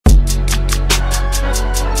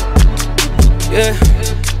Yeah.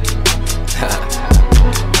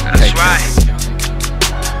 That's right.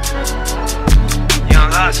 Young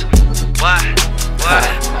Hussle. What?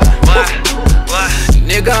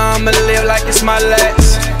 Nigga, I'ma live like it's my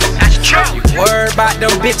last. That's true. Worry about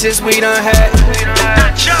them bitches we done had.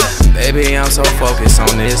 Not true. Baby, I'm so focused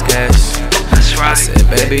on this cash. That's right. I said,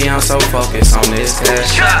 baby, I'm so focused on this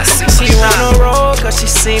cash. She wanna roll cause she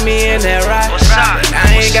see me in that ride. But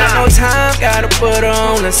I ain't got no time, gotta put her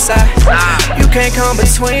on the side. You can't come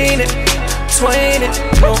between it.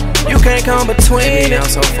 No, you can't come between it. I'm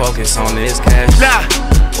so focused on this cash. Nah,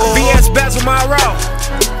 VS bezel my role,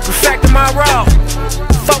 perfected my role,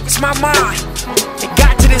 focus my mind, and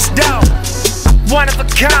got to this dough. One of a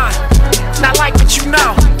kind, not like what you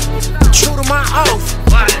know. True to my oath,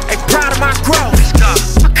 ain't proud of my growth.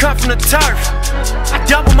 I come from the turf, I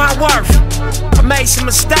double my worth. I made some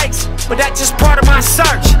mistakes, but that's just part of my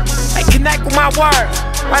search. They connect with my word,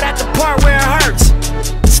 right at the part where it hurts.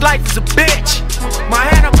 This life is a bitch, my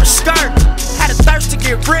hand up her skirt. Had a thirst to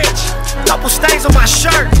get rich, couple stains on my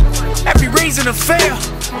shirt. Every reason to fail,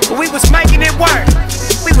 but we was making it work.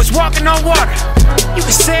 We was walking on water, you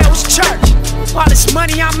could say it was church. All this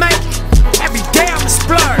money I'm making, every day I'm a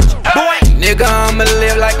splurge. Boy, nigga, I'ma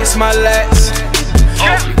live like it's my last.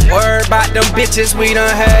 Worry about them bitches we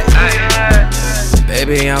done had.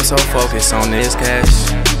 Baby, I'm so focused on this cash.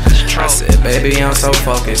 I said, baby, I'm so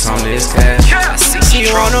focused on this cash. She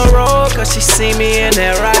wanna roll cause she see me in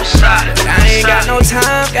that ride. But I ain't got no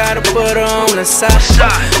time, gotta put her on the side.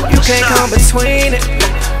 You can't come between it.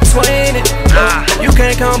 You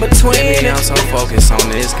can't come between it. I'm so focused on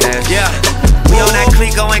this cash. Yeah, we on that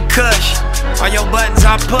Clico and Kush. All your buttons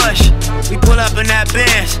I push. We pull up in that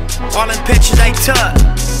Benz. All them pictures they took.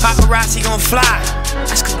 Paparazzi gon' fly.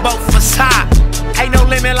 That's cause both of us hot. Ain't no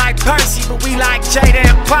limit like Percy, but we like Jada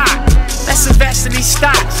and Pac. Let's invest in these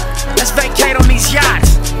stocks. Let's vacate on these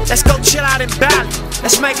yachts. Let's go chill out in Bali.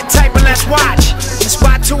 Let's make a tape and let's watch. Let's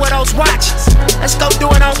buy 2 of those watches. Let's go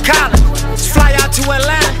do it on college. Let's fly out to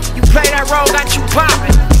Atlanta. You play that role, got you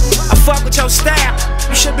poppin'. I fuck with your style.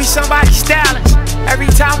 You should be somebody's stylist. Every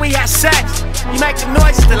time we have sex, you make the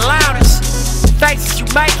noises the loudest. Faces you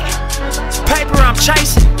making, it's paper I'm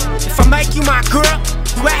chasing. If I make you my girl,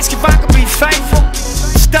 you ask if I could be faithful.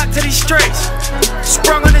 Stuck to these streets,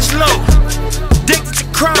 sprung on this loop. Addicted to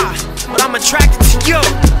crime, but I'm attracted to you.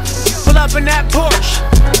 Pull up in that Porsche,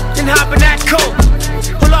 then hop in that coupe.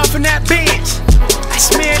 Pull off in that Benz,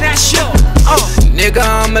 that's me and that's you. Nigga,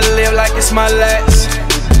 I'ma live like it's my last.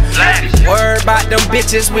 Worry about them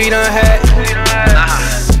bitches we done had.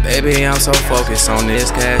 Baby, I'm so focused on this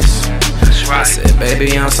cash. I said,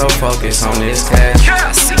 baby, I'm so focused on this cash.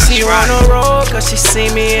 She wanna roll cause she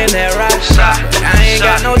see me in that ride. But I ain't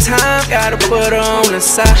got no time, gotta put her on the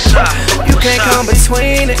side. You can't come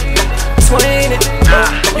between it.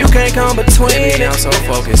 You can't come between it. I'm so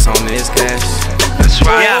focused on this cash.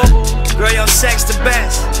 Yeah, girl, your sex the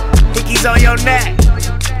best. Hickeys on your neck,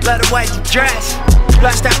 love the way you dress.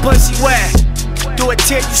 Plus that pussy wet, do it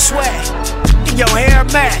till you sweat. And your hair a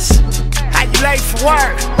mess. How you late for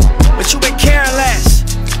work, but you been caring less.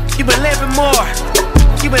 You been living more,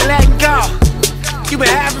 you been letting go. You been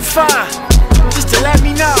having fun, just to let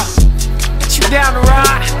me know that you down the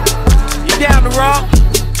ride, you down the road.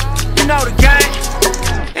 You know the game,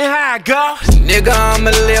 and how I go. Nigga, I'ma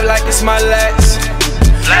live like it's my last.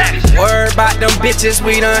 Worry about them bitches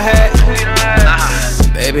we done had.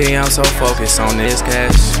 Baby, I'm so focused on this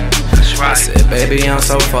cash. I said, baby, I'm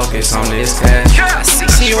so focused on this cash.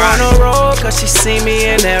 She wanna roll cause she see me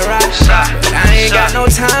in that ride. But I ain't got no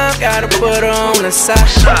time, gotta put her on the side.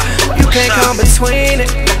 You can't come between it.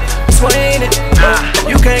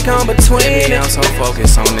 You can't come between it. I'm so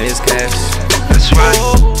focused on this cash. That's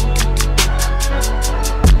right.